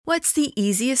What's the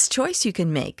easiest choice you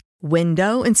can make?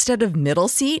 Window instead of middle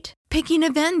seat? Picking a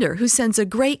vendor who sends a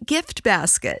great gift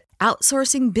basket?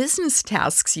 Outsourcing business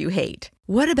tasks you hate?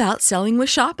 What about selling with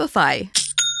Shopify?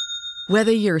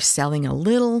 Whether you're selling a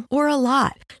little or a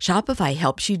lot, Shopify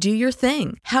helps you do your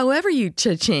thing, however you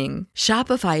cha-ching.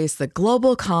 Shopify is the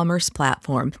global commerce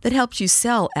platform that helps you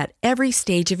sell at every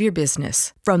stage of your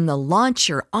business. From the launch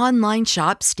your online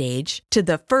shop stage to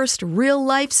the first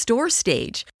real-life store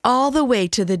stage, all the way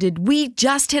to the did we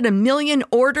just hit a million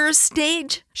orders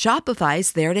stage.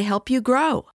 Shopify's there to help you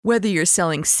grow. Whether you're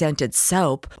selling scented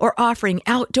soap or offering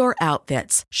outdoor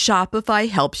outfits, Shopify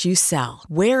helps you sell.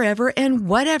 Wherever and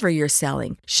whatever you're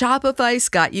selling, Shopify's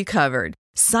got you covered.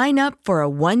 Sign up for a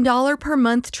 $1 per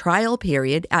month trial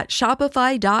period at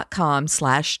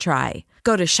shopify.com/try.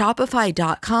 Go to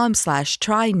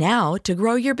shopify.com/try now to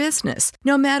grow your business,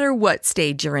 no matter what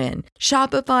stage you're in.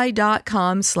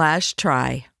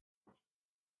 Shopify.com/try.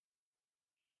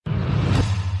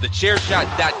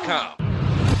 TheChairshot.com.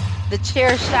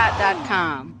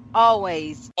 TheChairshot.com.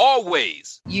 Always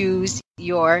use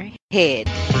your head.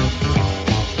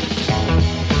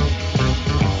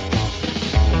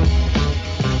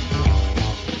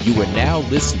 You are now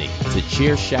listening to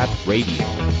Chairshot Radio.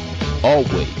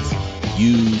 Always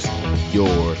use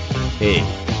your head.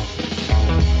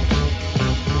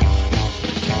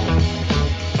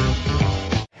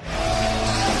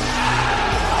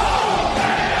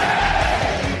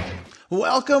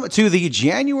 Welcome to the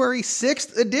January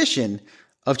 6th edition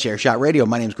of Chairshot Radio.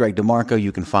 My name is Greg DeMarco.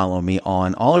 You can follow me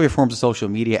on all of your forms of social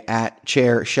media at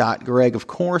Chairshot Greg. Of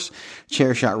course,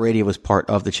 Chairshot Radio is part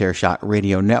of the Chairshot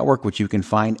Radio Network, which you can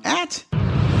find at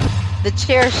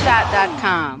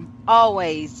TheChairshot.com.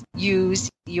 Always use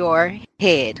your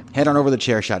head. Head on over to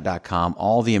Chairshot.com.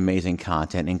 All the amazing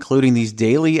content, including these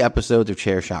daily episodes of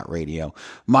Chairshot Radio,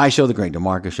 my show, The Greg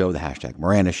DeMarco Show, the hashtag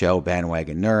Miranda Show,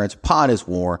 Bandwagon Nerds, Pod is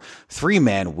War, Three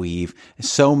Man Weave, and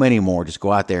so many more. Just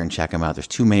go out there and check them out. There's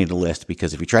too many to list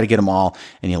because if you try to get them all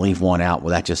and you leave one out,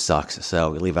 well, that just sucks.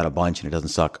 So you leave out a bunch and it doesn't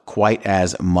suck quite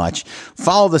as much.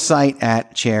 Follow the site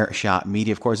at Chairshot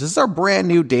Media. Of course, this is our brand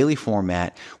new daily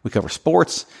format. We cover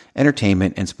sports,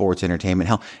 entertainment, and sports entertainment.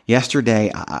 Hell,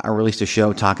 yesterday I released a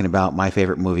show talking about my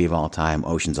favorite movie of all time,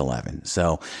 Ocean's 11.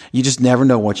 So you just never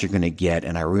know what you're going to get.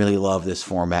 And I really love this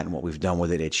format and what we've done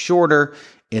with it. It's shorter.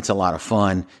 It's a lot of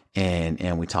fun.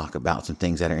 And we talk about some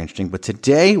things that are interesting. But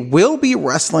today will be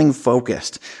wrestling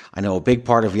focused. I know a big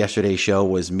part of yesterday's show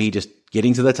was me just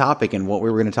getting to the topic and what we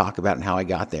were going to talk about and how I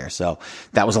got there. So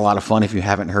that was a lot of fun. If you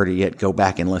haven't heard it yet, go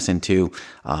back and listen to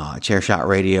Chairshot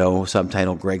Radio,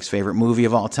 subtitled Greg's Favorite Movie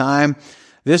of All Time.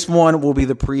 This one will be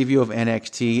the preview of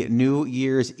NXT New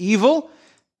Year's Evil.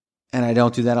 And I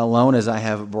don't do that alone, as I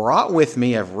have brought with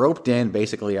me, I've roped in,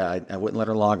 basically, I wouldn't let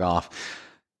her log off,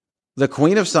 the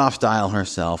Queen of Soft Style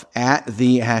herself, at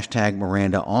the hashtag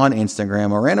Miranda on Instagram.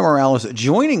 Miranda Morales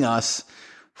joining us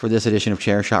for this edition of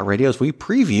Chairshot Radio as we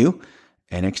preview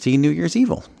NXT New Year's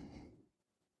Evil.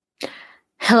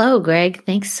 Hello, Greg.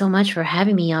 Thanks so much for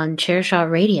having me on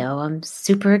Chairshot Radio. I'm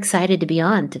super excited to be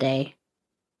on today.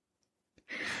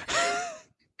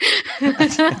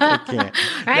 I can't.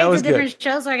 Right, it's a different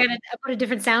show, so I got to put a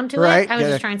different sound to it. I was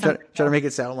just trying something. Try to make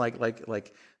it sound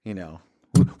like you know.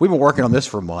 We've been working on this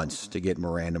for months to get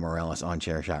Miranda Morales on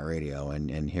Chairshot Radio,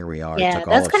 and here we are. Yeah,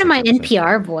 that's kind of my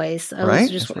NPR voice. I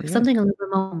was just something a little bit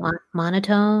more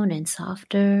monotone and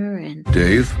softer. And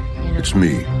Dave, it's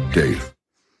me, Dave.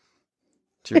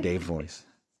 It's your Dave voice.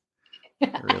 It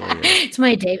really is. It's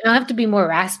my Dave. I'll have to be more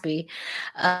raspy.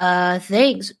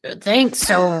 Thanks.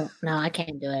 So no, I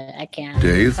can't do it. I can't.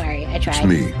 Dave, sorry, I tried. It's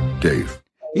me, Dave.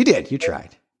 You did. You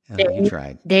tried. You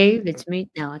tried. Dave, it's me.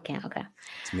 No, I can't. Okay.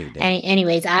 It's me, Dave.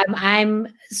 Anyways, I'm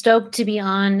stoked to be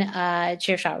on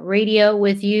Chairshot Radio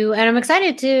with you, and I'm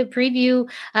excited to preview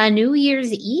New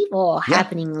Year's Evil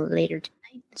happening later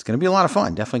tonight. It's going to be a lot of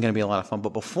fun. Definitely going to be a lot of fun.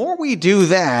 But before we do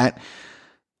that,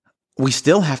 we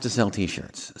still have to sell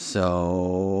T-shirts.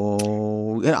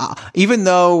 So even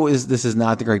though this is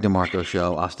not the Greg DeMarco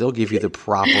Show, I'll still give you the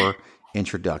proper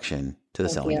introduction to the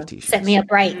selling of T-shirts. Set me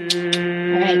up right. All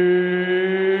right.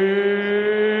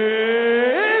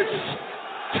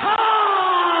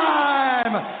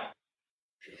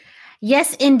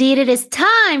 Yes, indeed. It is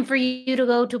time for you to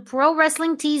go to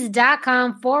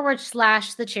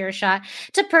prowrestlingtees.com/thechairshot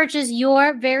to purchase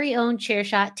your very own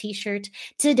Chairshot t-shirt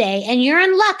today. And you're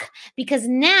in luck because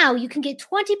now you can get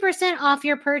 20% off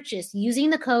your purchase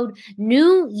using the code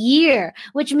New Year,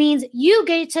 which means you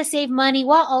get to save money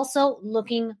while also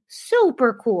looking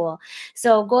super cool.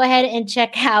 So go ahead and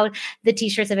check out the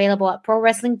t-shirts available at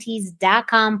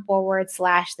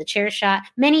prowrestlingtees.com/thechairshot.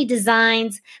 Many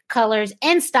designs, colors,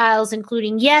 and styles,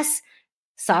 including, yes,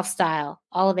 soft style,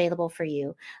 all available for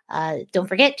you. Don't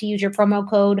forget to use your promo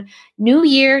code New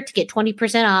Year to get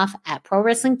 20% off at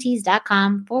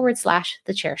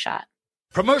prowrestlingtees.com/thechairshot.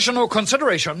 Promotional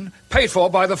consideration paid for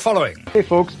by the following. Hey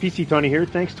folks, PC Tony here.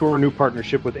 Thanks to our new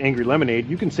partnership with Angry Lemonade,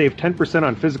 you can save 10%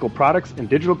 on physical products and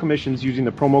digital commissions using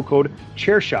the promo code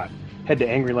Chairshot. Head to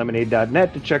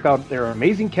angrylemonade.net to check out their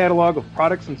amazing catalog of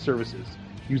products and services.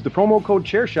 Use the promo code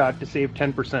Chairshot to save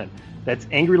 10%. That's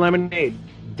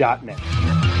angrylemonade.net.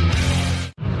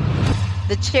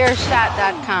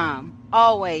 Thechairshot.com.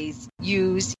 Always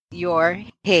use your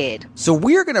head. So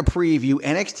we're going to preview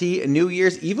NXT New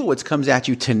Year's Evil, which comes at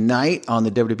you tonight on the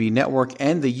WWE Network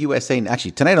and the USA.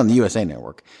 Actually, tonight on the USA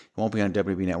Network. It won't be on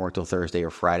WWE Network till Thursday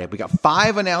or Friday. We got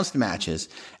 5 announced matches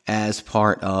as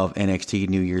part of NXT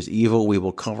New Year's Evil. We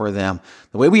will cover them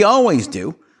the way we always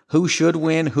do. Who should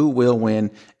win, who will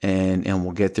win, and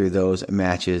we'll get through those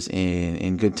matches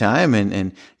in good time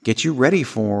and get you ready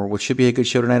for what should be a good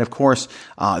show tonight. Of course,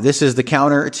 this is the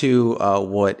counter to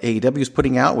what AEW is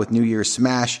putting out with New Year's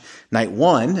Smash Night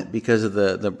 1 because of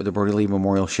the Brody Lee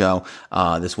Memorial Show.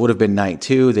 This would have been Night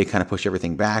 2. They kind of pushed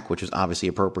everything back, which was obviously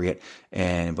appropriate.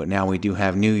 But now we do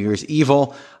have New Year's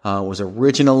Evil. Was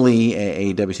originally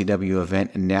a WCW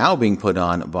event, now being put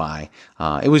on by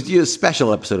it was a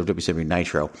special episode of WCW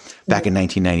Nitro back in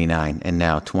 1999, and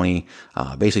now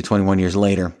basically 21 years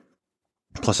later,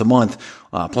 plus a month,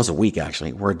 plus a week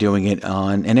actually, we're doing it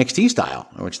on NXT style,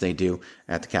 which they do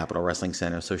at the Capitol Wrestling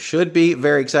Center. So should be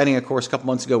very exciting. Of course, a couple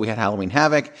months ago we had Halloween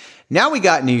Havoc. Now we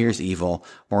got New Year's Evil.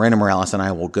 Miranda Morales and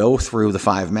I will go through the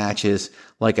 5 matches.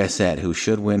 Like I said, who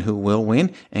should win, who will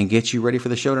win, and get you ready for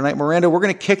the show tonight. Miranda, we're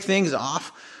going to kick things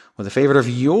off with a favorite of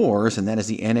yours, and that is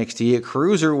the NXT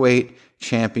Cruiserweight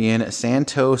Champion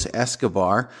Santos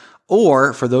Escobar.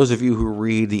 Or, for those of you who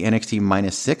read the NXT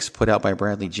 -6 put out by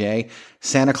Bradley J.,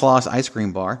 Santa Claus Ice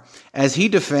Cream Bar, as he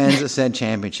defends said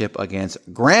championship against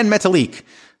Grand Metalik,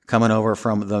 coming over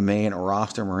from the main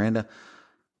roster. Miranda,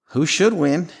 who should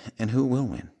win and who will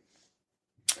win?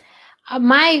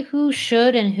 My who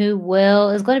should and who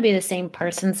will is going to be the same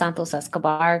person, Santos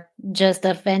Escobar, just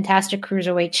a fantastic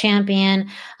cruiserweight champion.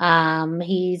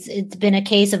 It's been a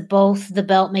case of both the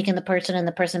belt making the person and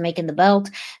the person making the belt.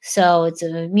 So it's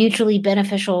a mutually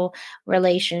beneficial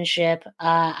relationship.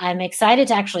 I'm excited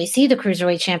to actually see the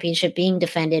cruiserweight championship being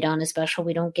defended on a special.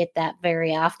 We don't get that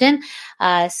very often.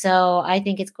 So I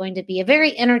think it's going to be a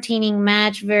very entertaining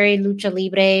match, very lucha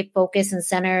libre focused and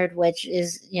centered, which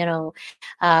is,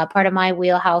 part of my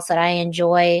wheelhouse that I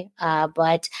enjoy.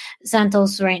 But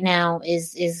Santos right now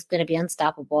is going to be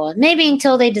unstoppable. Maybe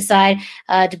until they decide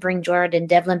to bring Jordan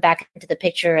Devlin back into the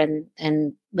picture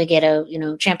and we get a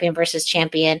champion versus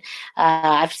champion.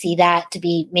 I see that to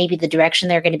be maybe the direction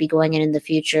they're going to be going in the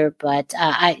future. But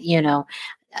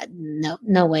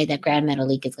no way that Grand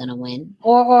Metalik is going to win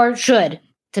or should,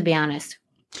 to be honest.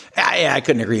 Yeah, I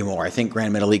couldn't agree more. I think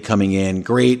Grand Metalik coming in,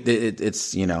 great.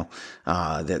 It's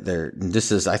that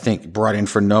this is, I think, brought in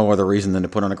for no other reason than to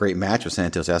put on a great match with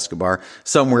Santos Escobar.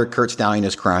 Somewhere Kurt Stallion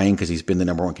is crying because he's been the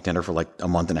number 1 contender for like a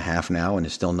month and a half now and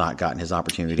has still not gotten his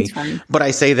opportunity. But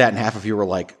I say that and half of you were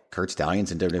like, Kurt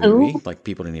Stallion's in WWE? Ooh. Like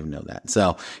people didn't even know that.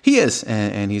 So he is,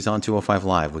 and he's on 205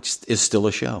 Live, which is still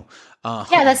a show.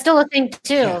 Yeah, that's still a thing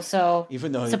too. Yeah. So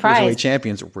even though the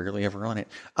champions are rarely ever on it.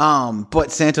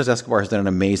 But Santos Escobar has done an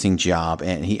amazing job,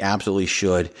 and he absolutely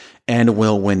should and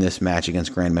will win this match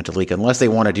against Grand Metalik, unless they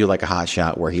want to do like a hot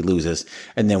shot where he loses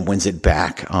and then wins it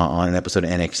back on an episode of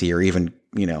NXT, or even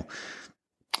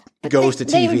goes to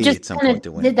TV at some point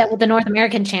to win. Did that with the North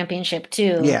American Championship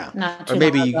too. Yeah, or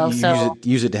maybe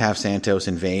use it to have Santos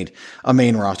invade a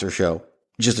main roster show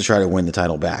just to try to win the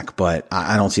title back. But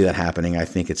I don't see that happening. I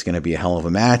think it's going to be a hell of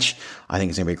a match. I think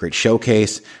it's going to be a great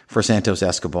showcase for Santos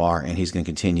Escobar, and he's going to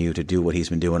continue to do what he's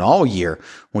been doing all year,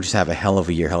 which is have a hell of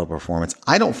a year, hell of a performance.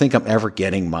 I don't think I'm ever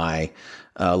getting my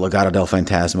Legado del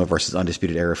Fantasma versus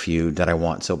Undisputed Era feud that I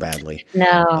want so badly.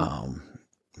 No.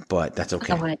 But that's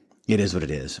okay. Oh, it is what it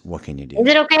is. What can you do? Is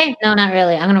it okay? No, not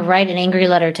really. I'm going to write an angry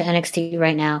letter to NXT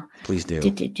right now. Please do.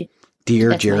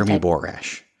 Dear Jeremy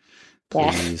Borash.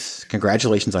 Please.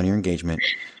 Congratulations on your engagement.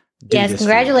 Yes,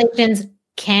 congratulations.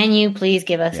 Can you please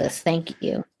give us this? Thank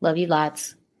you. Love you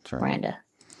lots, right. Miranda.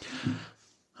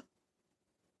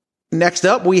 Next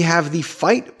up, we have the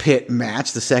Fight Pit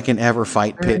match, the second ever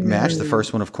Fight Pit match. The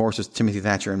first one, of course, was Timothy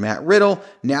Thatcher and Matt Riddle.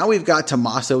 Now we've got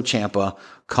Tommaso Ciampa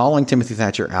calling Timothy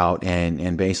Thatcher out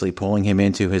and basically pulling him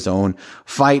into his own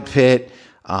Fight Pit.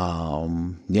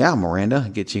 Miranda,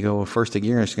 get you go first again.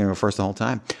 You're just going to go first the whole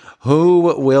time. Who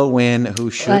will win? Who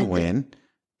should win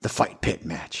the Fight Pit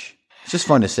match? It's just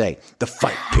fun to say. The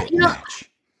Fight Pit match.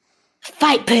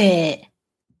 Fight Pit.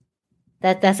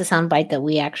 That's a soundbite that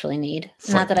we actually need.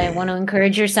 Not that I want to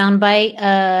encourage your soundbite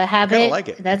habit. I like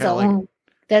it. That's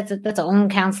a own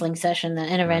counseling session, the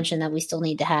intervention that we still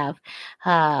need to have.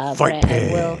 Fight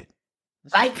Pit.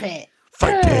 Fight Pit.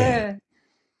 Fight Pit.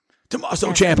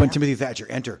 Tommaso Ciampa and Timothy Thatcher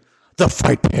enter the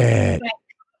Fight Pit.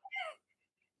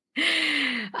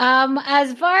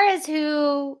 As far as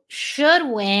who should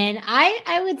win,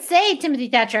 I would say Timothy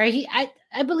Thatcher.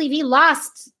 I believe he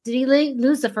lost. Did he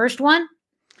lose the first one?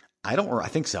 I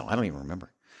think so. I don't even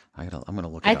remember. I'm going to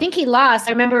look. I think he lost.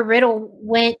 I remember Riddle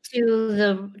went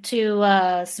to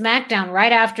SmackDown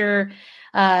right after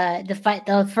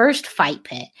the first Fight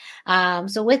Pit.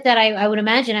 So with that, I would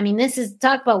imagine. I mean, this is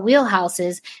talk about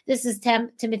wheelhouses. This is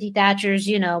Timothy Thatcher's,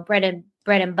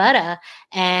 bread and butter.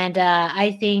 And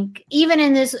I think even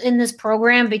in this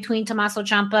program between Tommaso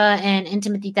Ciampa and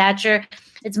Timothy Thatcher,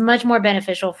 it's much more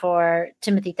beneficial for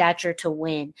Timothy Thatcher to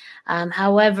win.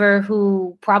 However,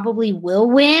 who probably will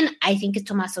win, I think, is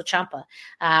Tommaso Ciampa.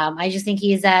 I just think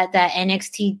he is that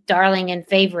NXT darling and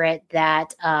favorite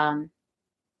that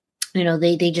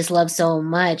they just love so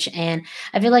much. And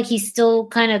I feel like he's still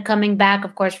kind of coming back,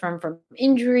 of course, from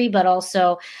injury, but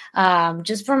also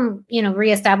just from,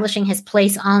 reestablishing his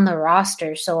place on the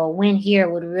roster. So a win here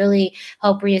would really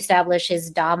help reestablish his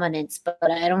dominance, but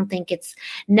I don't think it's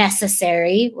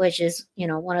necessary, which is,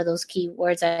 one of those key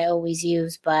words I always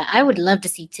use. But I would love to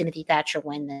see Timothy Thatcher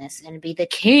win this and be the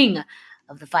king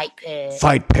of the Fight Pit.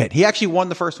 Fight Pit. He actually won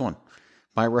the first one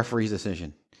by referee's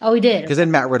decision. Oh, he did. Because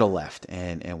then Matt Riddle left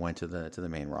and went to the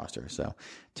main roster. So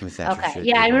Timothy Thatcher. Okay,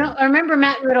 yeah, I remember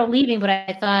Matt Riddle leaving, but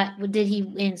I thought, did he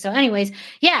win? So, anyways,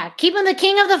 yeah, keep him the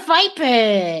king of the Fight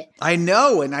Pit. I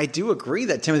know, and I do agree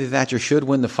that Timothy Thatcher should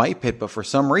win the Fight Pit, but for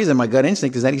some reason, my gut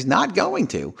instinct is that he's not going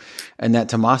to, and that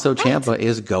Tommaso Ciampa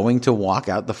is going to walk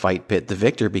out the Fight Pit the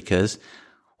victor because.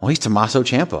 Well, he's Tommaso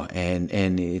Ciampa,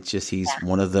 and it's just he's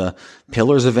one of the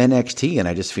pillars of NXT, and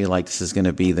I just feel like this is going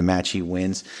to be the match he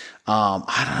wins.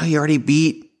 I don't know. He already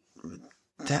beat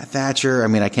Thatcher. I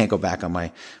mean, I can't go back on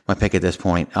my pick at this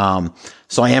point.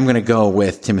 So I am going to go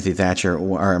with Timothy Thatcher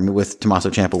or with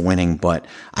Tommaso Ciampa winning, but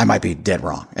I might be dead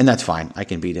wrong, and that's fine. I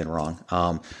can be dead wrong.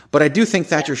 But I do think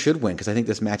Thatcher should win because I think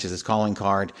this match is his calling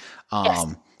card.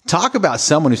 Yes. Talk about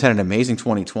someone who's had an amazing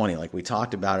 2020. Like we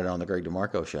talked about it on the Greg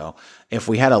DeMarco show. If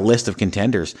we had a list of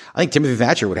contenders, I think Timothy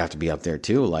Thatcher would have to be up there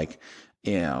too. Like,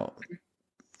 end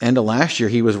of last year,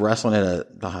 he was wrestling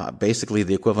at basically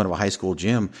the equivalent of a high school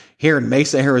gym here in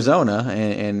Mesa, Arizona.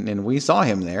 And we saw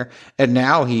him there. And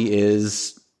now he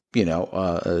is,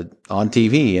 on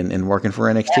TV and working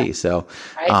for NXT. Yeah. So,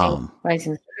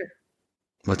 rising.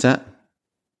 What's that?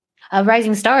 A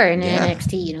rising star in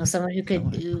NXT, someone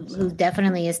who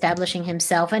definitely establishing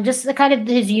himself and just the kind of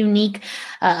his unique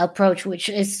approach, which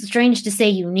is strange to say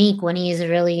unique when he is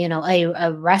really,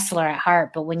 a wrestler at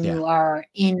heart. But when you are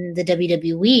in the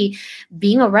WWE,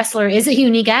 being a wrestler is a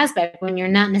unique aspect when you're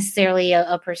not necessarily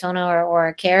a persona or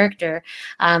a character.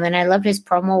 And I loved his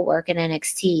promo work in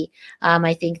NXT.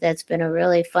 I think that's been a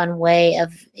really fun way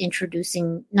of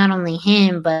introducing not only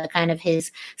him, but kind of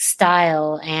his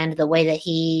style and the way that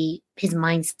his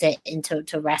mindset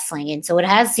into wrestling. And so it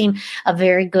has seemed a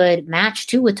very good match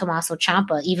too with Tommaso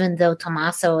Ciampa, even though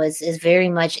Tommaso is very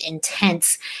much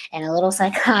intense and a little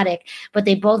psychotic, but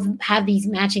they both have these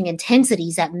matching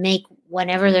intensities that make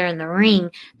whenever they're in the ring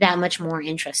that much more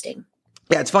interesting.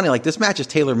 Yeah, it's funny. Like this match is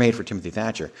tailor-made for Timothy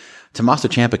Thatcher. Tommaso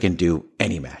Ciampa can do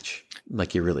any match.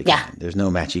 Like you really can. Yeah. There's no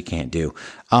match he can't do.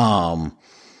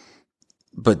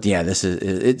 But yeah,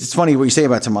 it's funny what you say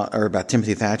about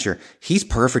Timothy Thatcher. He's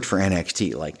perfect for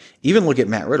NXT. Like even look at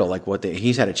Matt Riddle, like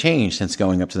he's had a change since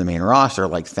going up to the main roster.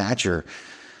 Like Thatcher,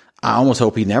 I almost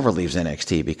hope he never leaves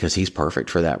NXT because he's perfect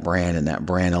for that brand and that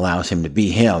brand allows him to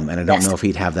be him. And I don't know if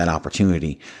he'd have that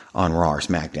opportunity on Raw or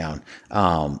SmackDown.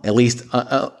 At least,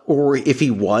 or if he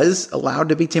was allowed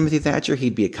to be Timothy Thatcher,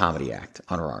 he'd be a comedy act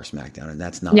on Raw or SmackDown. And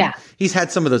that's not, he's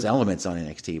had some of those elements on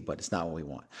NXT, but it's not what we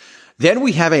want. Then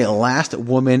we have a last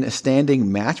woman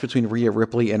standing match between Rhea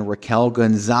Ripley and Raquel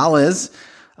Gonzalez.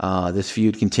 This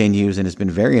feud continues and has been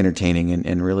very entertaining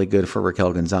and really good for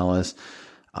Raquel Gonzalez.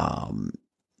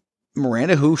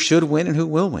 Miranda, who should win and who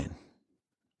will win?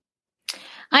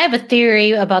 I have a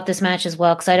theory about this match as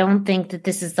well, because I don't think that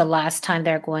this is the last time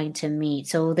they're going to meet.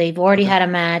 So they've already had a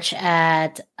match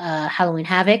at Halloween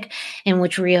Havoc in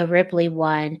which Rhea Ripley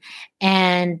won.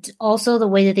 And also the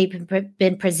way that they've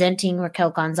been presenting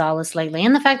Raquel Gonzalez lately.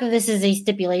 And the fact that this is a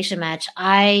stipulation match,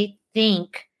 I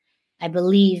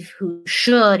believe who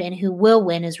should and who will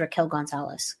win is Raquel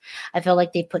Gonzalez. I feel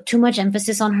like they put too much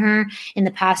emphasis on her in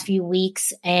the past few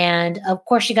weeks. And of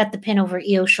course, she got the pin over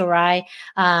Io Shirai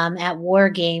at War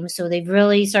Games. So they've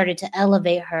really started to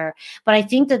elevate her. But I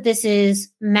think that this is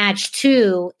match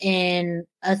 2 in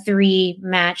a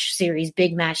 3-match series,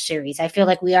 big match series. I feel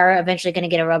like we are eventually going to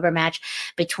get a rubber match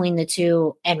between the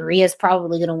two, and Rhea's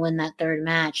probably going to win that 3rd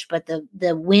match. But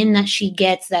the win that she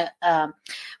gets, that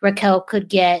Raquel could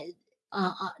get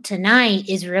tonight,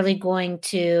 is really going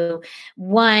to,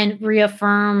 one,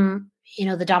 reaffirm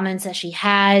the dominance that she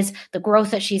has, the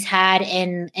growth that she's had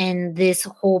in this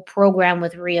whole program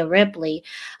with Rhea Ripley.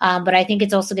 But I think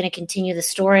it's also going to continue the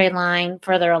storyline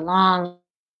further along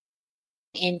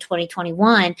in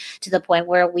 2021 to the point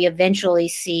where we eventually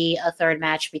see a 3rd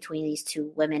match between these two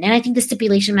women. And I think the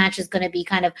stipulation match is going to be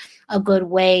kind of a good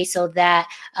way so that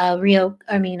Raquel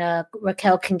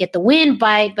can get the win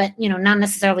but not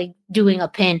necessarily doing a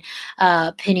pinning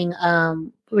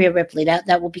Rhea Ripley.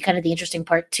 That will be kind of the interesting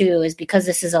part too, is because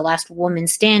this is a last woman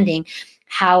standing.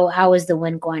 How is the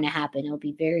win going to happen? It'll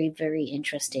be very, very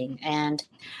interesting. And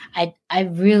I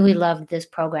really loved this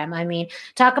program. I mean,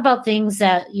 talk about things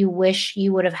that you wish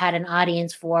you would have had an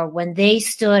audience for when they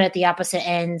stood at the opposite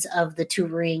ends of the 2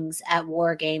 rings at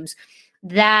War Games.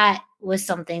 That was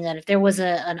something that if there was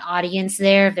an audience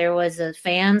there, if there was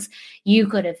fans, you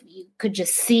could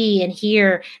just see and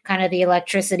hear kind of the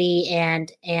electricity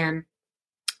and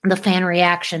the fan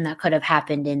reaction that could have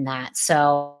happened in that.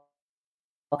 So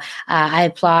I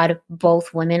applaud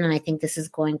both women, and I think this is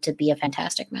going to be a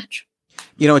fantastic match.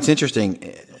 It's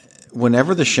interesting.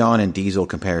 Whenever the Shawn and Diesel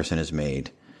comparison is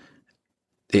made,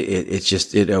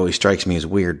 it always strikes me as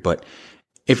weird. But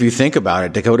if you think about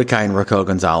it, Dakota Kai and Raquel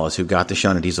Gonzalez, who got the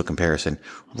Shawn and Diesel comparison,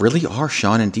 really are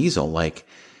Shawn and Diesel. Like,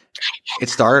 it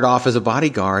started off as a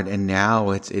bodyguard, and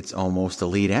now it's almost a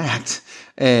lead act,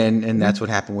 and that's what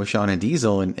happened with Shawn and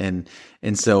Diesel,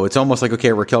 and so it's almost like,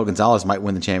 okay, Raquel Gonzalez might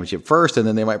win the championship first, and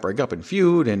then they might break up and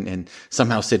feud, and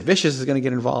somehow Sid Vicious is going to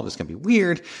get involved. It's going to be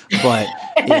weird, but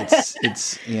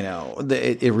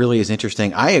it really is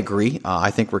interesting. I agree.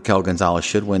 I think Raquel Gonzalez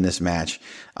should win this match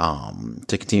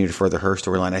to continue to further her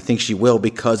storyline. I think she will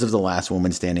because of the last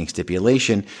woman standing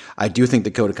stipulation. I do think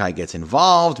Dakota Kai gets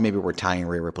involved. Maybe we're tying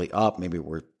Rhea Ripley up. Maybe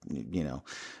we're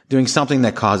doing something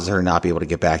that causes her not be able to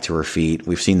get back to her feet.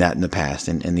 We've seen that in the past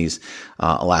in these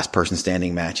last person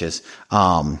standing matches.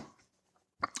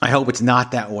 I hope it's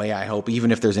not that way. I hope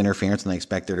even if there's interference, and I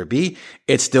expect there to be,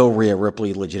 it's still Rhea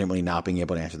Ripley legitimately not being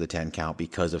able to answer the 10 count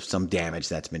because of some damage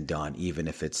that's been done, even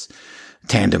if it's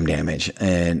tandem damage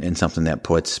and something that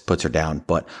puts her down.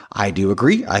 But I do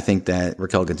agree. I think that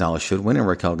Raquel Gonzalez should win, and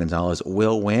Raquel Gonzalez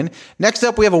will win. Next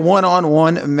up, we have a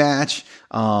one-on-one match.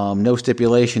 No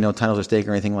stipulation, no titles at stake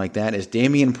or anything like that, as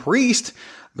Damian Priest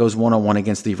goes one-on-one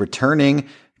against the returning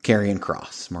Karrion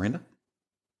Kross. Miranda?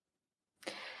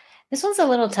 This one's a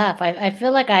little tough. I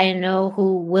feel like I know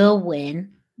who will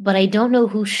win, but I don't know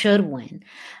who should win.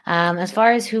 As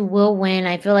far as who will win,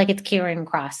 I feel like it's Karrion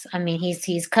Kross. I mean,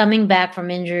 he's coming back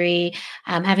from injury,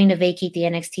 having to vacate the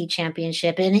NXT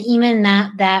championship. And even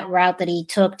that route that he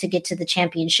took to get to the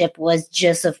championship was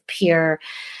just of pure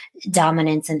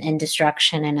dominance and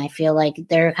destruction. And I feel like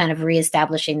they're kind of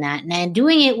reestablishing that and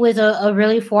doing it with a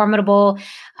really formidable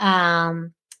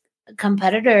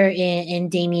competitor in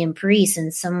Damian Priest,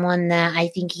 and someone that I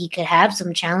think he could have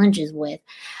some challenges with.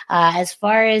 As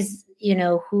far as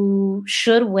who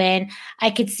should win,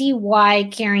 I could see why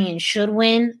Karrion should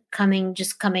win, coming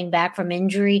back from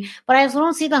injury, but I also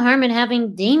don't see the harm in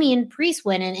having Damian Priest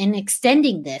win and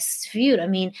extending this feud. I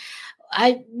mean,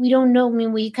 we don't know. I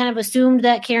mean, we kind of assumed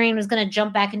that Karrion was going to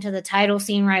jump back into the title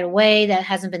scene right away. That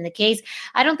hasn't been the case.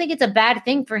 I don't think it's a bad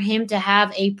thing for him to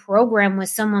have a program with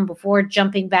someone before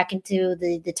jumping back into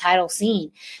the title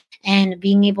scene, and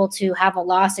being able to have a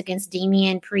loss against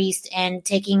Damian Priest and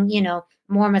taking,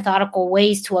 more methodical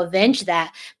ways to avenge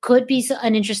that could be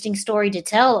an interesting story to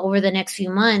tell over the next few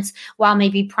months, while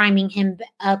maybe priming him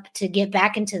up to get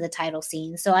back into the title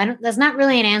scene. So that's not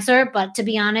really an answer, but to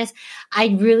be honest,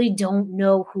 I really don't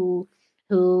know who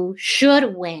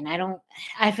should win.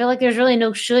 I feel like there's really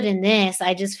no should in this.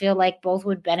 I just feel like both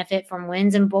would benefit from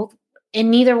wins, and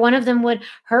neither one of them would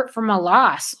hurt from a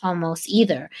loss almost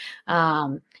either.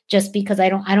 Just because I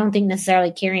don't think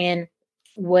necessarily Karrion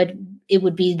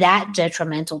would be that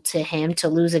detrimental to him to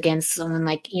lose against someone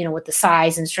like, with the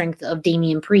size and strength of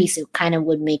Damian Priest. It kind of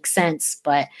would make sense,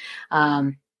 but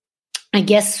I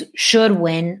guess should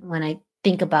win, when I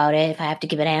think about it, if I have to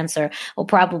give an answer, will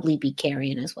probably be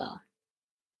Karrion as well.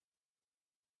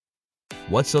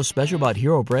 What's so special about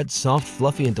Hero Bread's soft,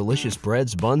 fluffy, and delicious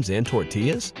breads, buns, and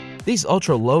tortillas? These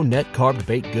ultra-low net-carb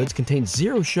baked goods contain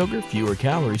zero sugar, fewer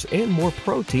calories, and more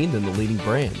protein than the leading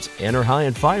brands, and are high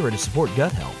in fiber to support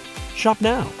gut health. Shop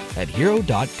now at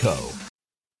hero.co.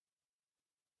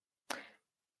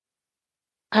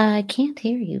 I can't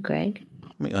hear you, Greg.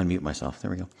 Let me unmute myself.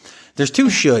 There we go. There's two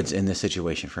shoulds in this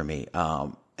situation for me.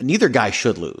 Neither guy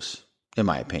should lose, in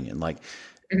my opinion. Like,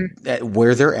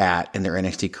 where they're at in their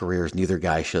NXT careers, neither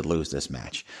guy should lose this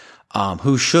match.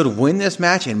 Who should win this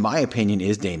match, in my opinion,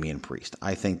 is Damian Priest.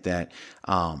 I think that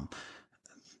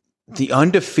the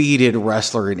undefeated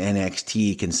wrestler in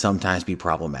NXT can sometimes be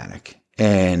problematic.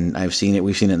 And we've seen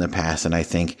it in the past, and I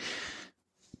think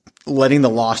letting the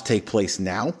loss take place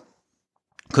now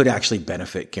could actually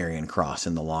benefit Karrion Kross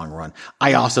in the long run.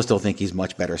 I also still think he's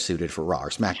much better suited for Raw or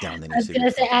SmackDown than he's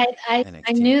suited for NXT.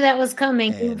 I knew that was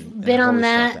coming. You've been on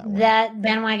that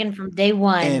bandwagon from day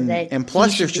one. And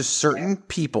plus, there's just certain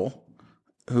people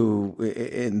who,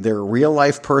 in their real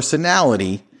life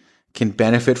personality, can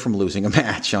benefit from losing a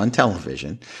match on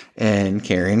television. And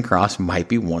Karrion Kross might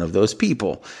be one of those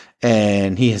people.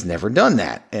 And he has never done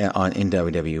that in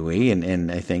WWE.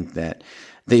 And I think that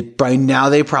by now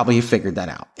they probably have figured that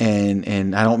out.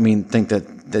 And I don't think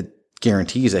that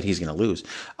guarantees that he's going to lose.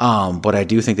 But I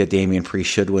do think that Damian Priest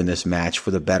should win this match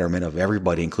for the betterment of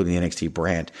everybody, including the NXT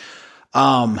brand.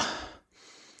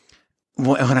 When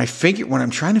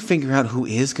I'm trying to figure out who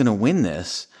is going to win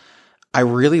this, I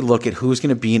really look at who's going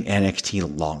to be in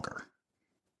NXT longer.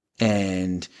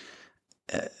 And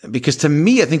because to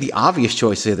me, I think the obvious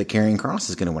choice is that Karrion Kross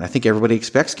is going to win. I think everybody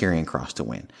expects Karrion Kross to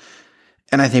win.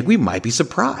 And I think we might be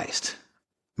surprised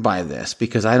by this,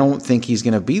 because I don't think he's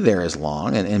going to be there as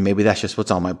long. And maybe that's just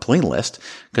what's on my playlist,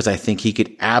 because I think he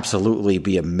could absolutely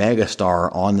be a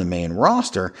megastar on the main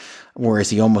roster, whereas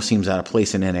he almost seems out of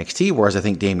place in NXT. Whereas I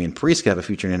think Damian Priest could have a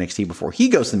future in NXT before he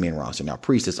goes to the main roster. Now,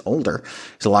 Priest is older.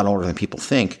 He's a lot older than people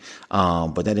think.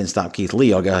 But that didn't stop Keith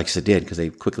Lee. I guess it did, because they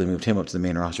quickly moved him up to the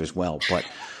main roster as well. But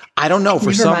I don't know.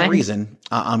 For some reason,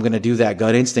 I'm going to do that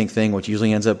gut instinct thing, which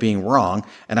usually ends up being wrong.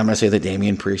 And I'm going to say that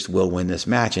Damian Priest will win this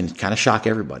match and kind of shock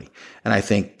everybody. And I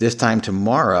think this time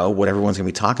tomorrow, what everyone's going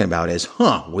to be talking about is,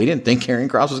 we didn't think Karrion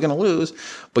Kross was going to lose,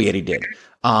 but yet he did.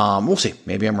 We'll see.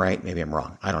 Maybe I'm right. Maybe I'm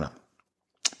wrong. I don't know.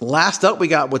 Last up, we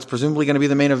got what's presumably going to be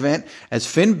the main event, as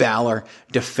Finn Balor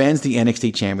defends the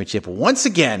NXT Championship once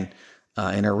again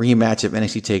in a rematch of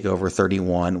NXT TakeOver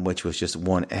 31, which was just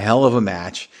one hell of a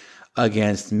match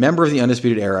against member of the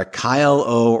Undisputed Era, Kyle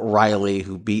O'Reilly,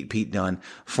 who beat Pete Dunne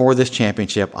for this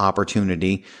championship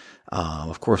opportunity.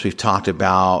 Of course, we've talked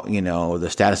about, the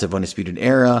status of Undisputed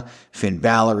Era. Finn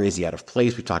Balor, is he out of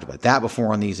place? We've talked about that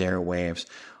before on these airwaves.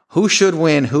 Who should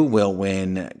win? Who will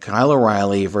win? Kyle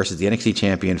O'Reilly versus the NXT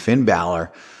champion, Finn Balor,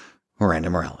 Miranda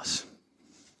Morales.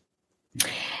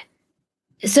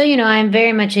 So, I'm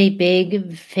very much a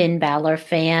big Finn Balor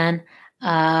fan.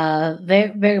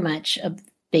 Very, very much a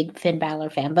big Finn Balor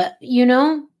fan. But,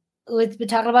 we're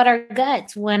talking about our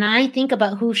guts. When I think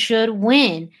about who should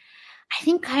win, I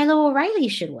think Kyle O'Reilly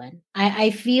should win.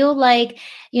 I feel like,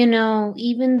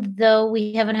 even though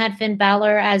we haven't had Finn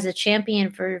Balor as a champion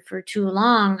for too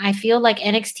long, I feel like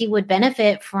NXT would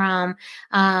benefit from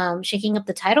shaking up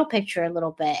the title picture a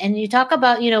little bit. And you talk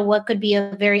about, what could be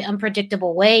a very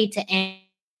unpredictable way to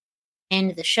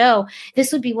end the show.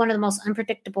 This would be one of the most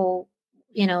unpredictable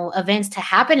events to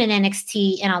happen in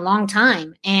NXT in a long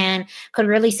time, and could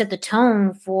really set the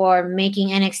tone for making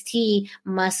NXT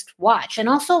must watch. And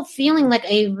also feeling like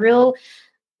a real,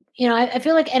 I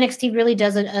feel like NXT really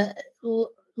does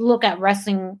look at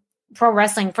pro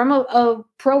wrestling from a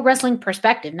pro wrestling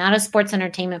perspective, not a sports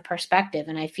entertainment perspective.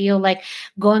 And I feel like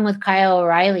going with Kyle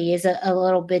O'Reilly is a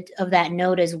little bit of that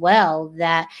note as well,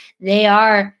 that they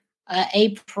are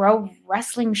a pro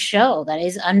wrestling show that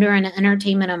is under an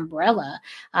entertainment umbrella.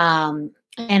 And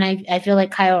I feel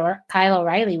like Kyle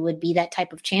O'Reilly would be that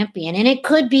type of champion. And it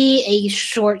could be a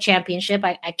short championship.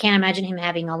 I can't imagine him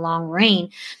having a long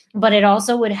reign, but it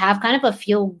also would have kind of a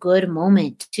feel-good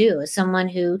moment too. As someone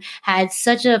who had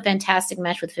such a fantastic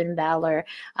match with Finn Balor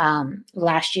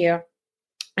last year,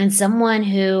 and someone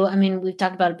who, I mean, we've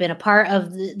talked about being a part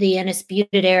of the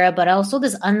Undisputed Era, but also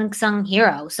this unsung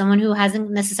hero, someone who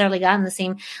hasn't necessarily gotten the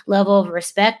same level of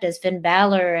respect as Finn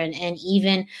Balor and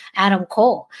even Adam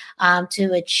Cole.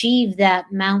 To achieve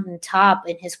that mountaintop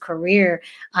in his career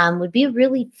would be a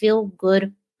really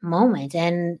feel-good moment.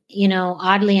 And,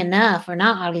 oddly enough, or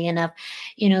not oddly enough,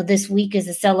 this week is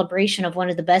a celebration of one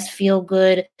of the best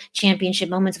feel-good championship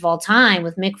moments of all time,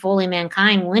 with Mick Foley,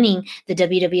 Mankind, winning the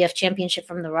WWF Championship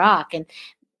from The Rock. And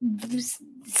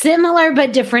similar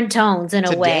but different tones in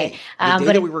a way. The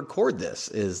day that we record this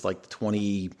is like the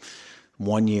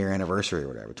 21-year anniversary or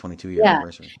whatever, 22-year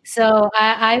anniversary. So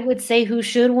I would say who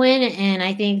should win, and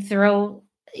I think throw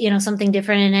something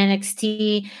different in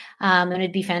NXT. And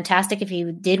it'd be fantastic if he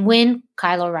did win,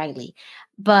 Kyle O'Reilly.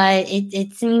 But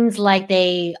it seems like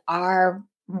they are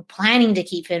planning to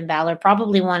keep Finn Balor,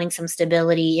 probably wanting some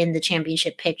stability in the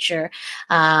championship picture.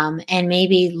 And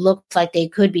maybe looks like they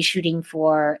could be shooting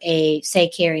for a, say,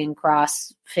 Karrion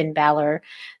Kross, Finn Balor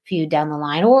feud down the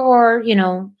line, or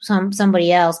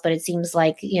somebody else. But it seems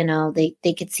like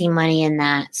they could see money in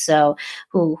that. So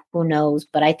who knows?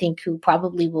 But I think who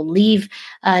probably will leave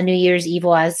New Year's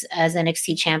Evil as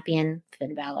NXT champion,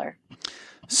 Finn Balor.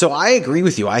 So I agree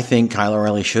with you. I think Kyle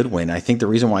O'Reilly should win. I think the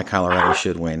reason why Kyle O'Reilly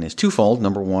should win is twofold.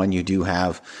 Number one, you do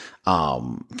have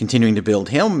continuing to build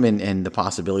him and the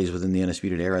possibilities within the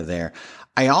Undisputed Era there.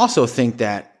 I also think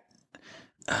that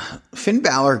Finn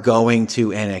Balor going to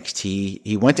NXT,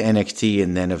 he went to NXT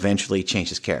and then eventually changed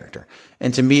his character.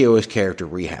 And to me, it was character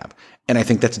rehab. And I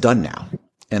think that's done now.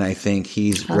 And I think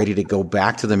he's ready to go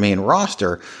back to the main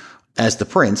roster as the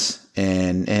Prince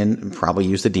and probably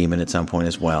use the Demon at some point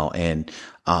as well. And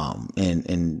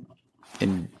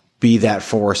be that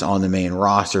force on the main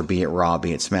roster, be it Raw,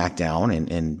 be it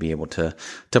SmackDown, and be able to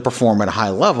perform at a high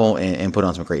level and put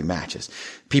on some great matches.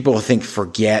 People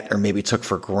forget or maybe took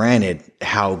for granted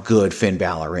how good Finn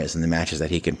Balor is in the matches that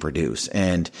he can produce.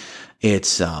 And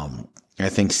it's, I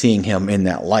think seeing him in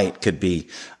that light could be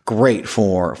great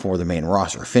for the main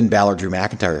roster. Finn Balor, Drew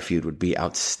McIntyre feud would be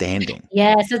outstanding.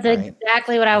 Yes, that's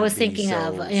exactly what I was thinking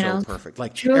of. So perfect.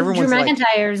 Like Drew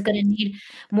McIntyre is going to need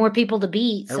more people to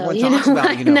beat. Everyone talks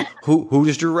about who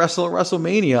does Drew wrestle at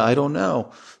WrestleMania? I don't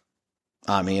know.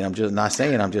 I mean, I'm just not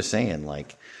saying. I'm just saying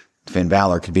like Finn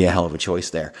Balor could be a hell of a choice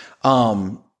there.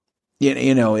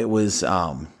 It was.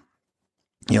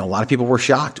 A lot of people were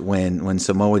shocked when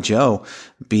Samoa Joe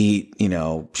beat,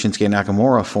 Shinsuke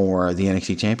Nakamura for the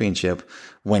NXT championship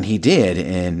when he did.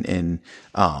 And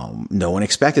no one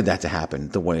expected that to happen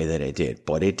the way that it did,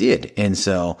 but it did. And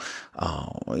so,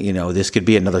 this could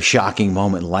be another shocking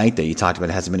moment like that. You talked about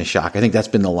it hasn't been a shock. I think that's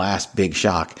been the last big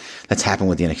shock that's happened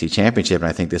with the NXT championship. And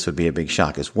I think this would be a big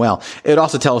shock as well. It would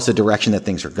also tell us the direction that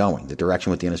things are going, the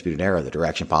direction with the Undisputed Era, the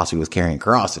direction possibly with Karrion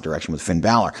Kross, the direction with Finn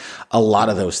Balor. A lot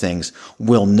of those things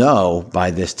we'll know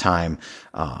by this time,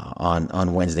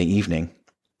 on Wednesday evening.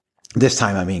 This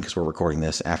time, I mean, because we're recording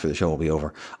this after the show will be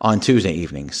over on Tuesday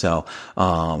evening. So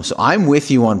I'm with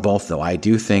you on both, though. I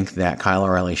do think that Kyle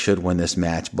O'Reilly should win this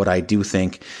match, but I do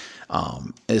think,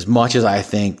 as much as I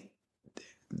think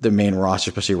the main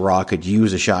roster, especially Raw, could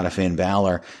use a shot of Finn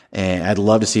Balor, and I'd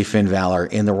love to see Finn Balor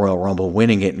in the Royal Rumble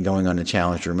winning it and going on to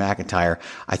challenge Drew McIntyre.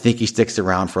 I think he sticks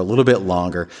around for a little bit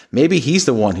longer. Maybe he's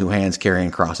the one who hands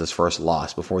Karrion Kross his first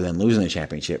loss before then losing the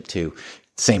championship to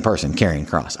same person, Karrion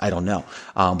Kross. I don't know.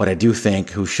 But I do think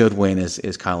who should win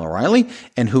is Kyle O'Reilly,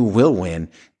 and who will win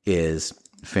is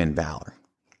Finn Balor.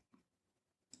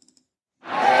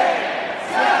 8, 7,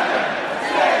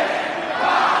 6,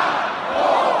 5,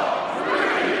 4,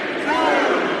 3, 2,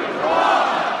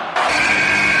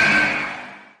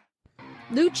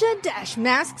 1.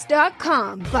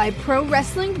 Lucha-Masks.com by Pro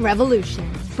Wrestling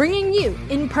Revolution, bringing you,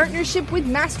 in partnership with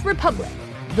Masked Republic,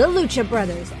 the Lucha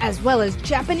Brothers, as well as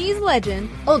Japanese legend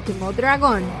Ultimo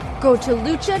Dragon. Go to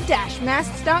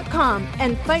lucha-masks.com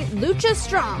and fight Lucha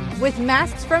Strong with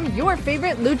masks from your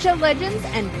favorite Lucha legends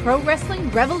and Pro Wrestling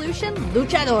Revolution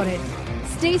luchadores.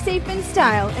 Stay safe in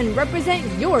style and represent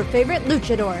your favorite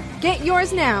luchador. Get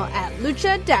yours now at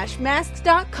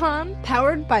lucha-masks.com,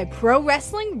 powered by Pro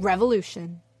Wrestling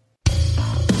Revolution.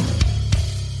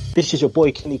 This is your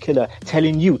boy Kenny Killer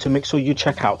telling you to make sure you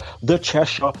check out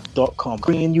thechairshot.com,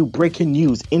 bringing you breaking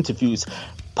news, interviews,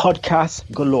 podcasts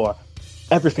galore,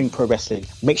 everything pro wrestling.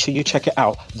 Make sure you check it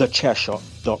out,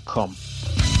 thechairshot.com.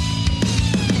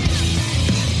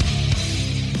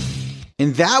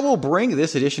 And that will bring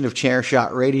this edition of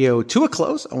Chairshot Radio to a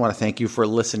close. I want to thank you for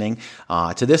listening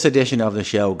to this edition of the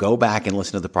show. Go back and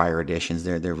listen to the prior editions.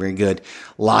 They're very good.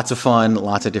 Lots of fun,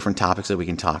 lots of different topics that we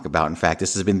can talk about. In fact,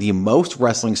 this has been the most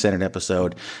wrestling-centered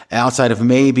episode outside of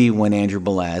maybe when Andrew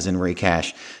Belaz and Ray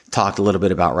Cash talked a little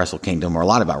bit about Wrestle Kingdom, or a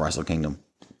lot about Wrestle Kingdom.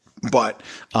 But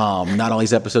not all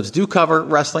these episodes do cover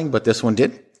wrestling, but this one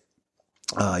did.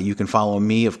 You can follow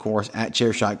me, of course, at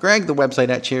Chairshot Greg, the website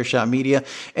at Chairshot Media.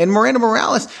 And Miranda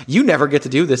Morales, you never get to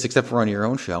do this except for on your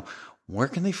own show. Where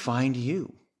can they find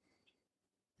you?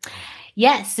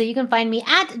 Yes, so you can find me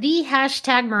at the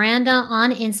hashtag Miranda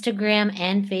on Instagram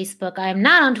and Facebook. I'm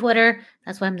not on Twitter.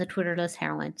 That's why I'm the Twitterless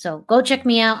heroine. So go check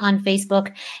me out on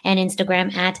Facebook and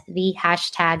Instagram at the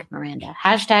hashtag Miranda.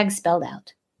 Hashtag spelled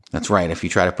out. That's right. If you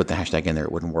try to put the hashtag in there,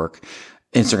 it wouldn't work.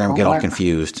 Instagram would get all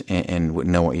confused and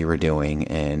wouldn't know what you were doing.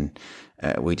 And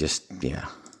we just, yeah.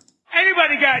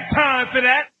 Anybody got time for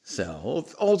that? So,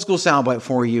 old school soundbite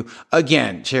for you.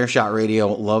 Again, Chairshot Radio,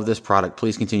 love this product.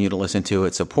 Please continue to listen to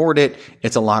it, support it.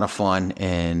 It's a lot of fun,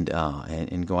 and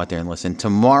go out there and listen.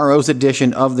 Tomorrow's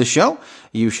edition of the show,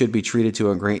 you should be treated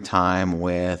to a great time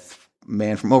with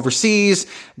man from overseas,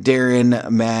 Darren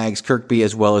Maggs Kirkby,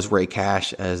 as well as Ray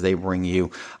Cash, as they bring you.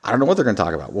 I don't know what they're going to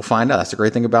talk about. We'll find out. That's the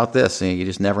great thing about this. You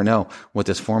just never know with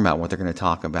this format, what they're going to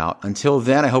talk about. Until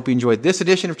then, I hope you enjoyed this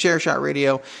edition of Chairshot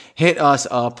Radio. Hit us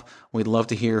up. We'd love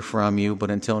to hear from you.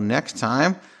 But until next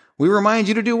time, we remind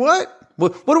you to do what?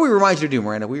 What do we remind you to do,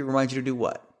 Miranda? We remind you to do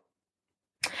what?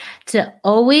 To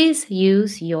always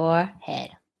use your head.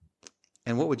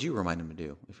 And what would you remind them to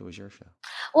do if it was your show?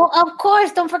 Well, of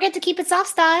course, don't forget to keep it soft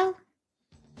style.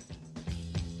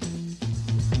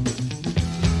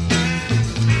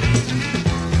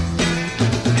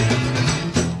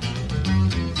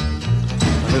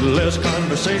 A little less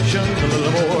conversation, a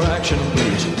little more action,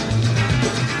 please.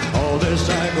 All this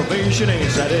aggravation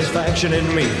ain't satisfaction in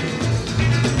me.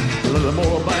 A little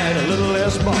more bite, a little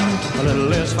less bark, a little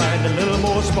less fight, a little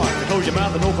more spark. Close your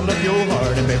mouth and open up your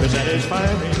heart, and baby, satisfy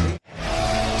me.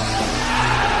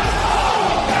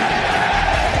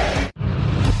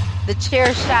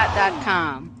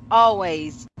 TheChairshot.com.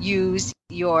 Always use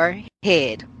your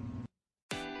head.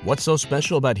 What's so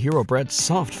special about Hero Bread's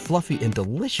soft, fluffy, and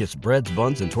delicious breads,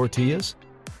 buns, and tortillas?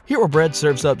 Hero Bread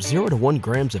serves up 0 to 1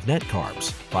 grams of net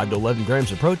carbs, 5 to 11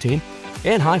 grams of protein,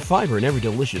 and high fiber in every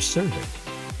delicious serving.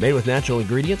 Made with natural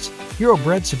ingredients, Hero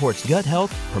Bread supports gut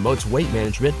health, promotes weight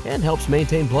management, and helps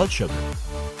maintain blood sugar.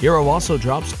 Hero also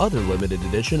drops other limited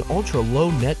edition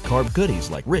ultra-low net carb goodies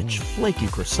like rich, flaky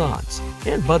croissants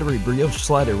and buttery brioche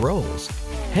slider rolls.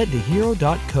 Head to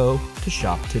hero.co to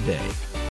shop today.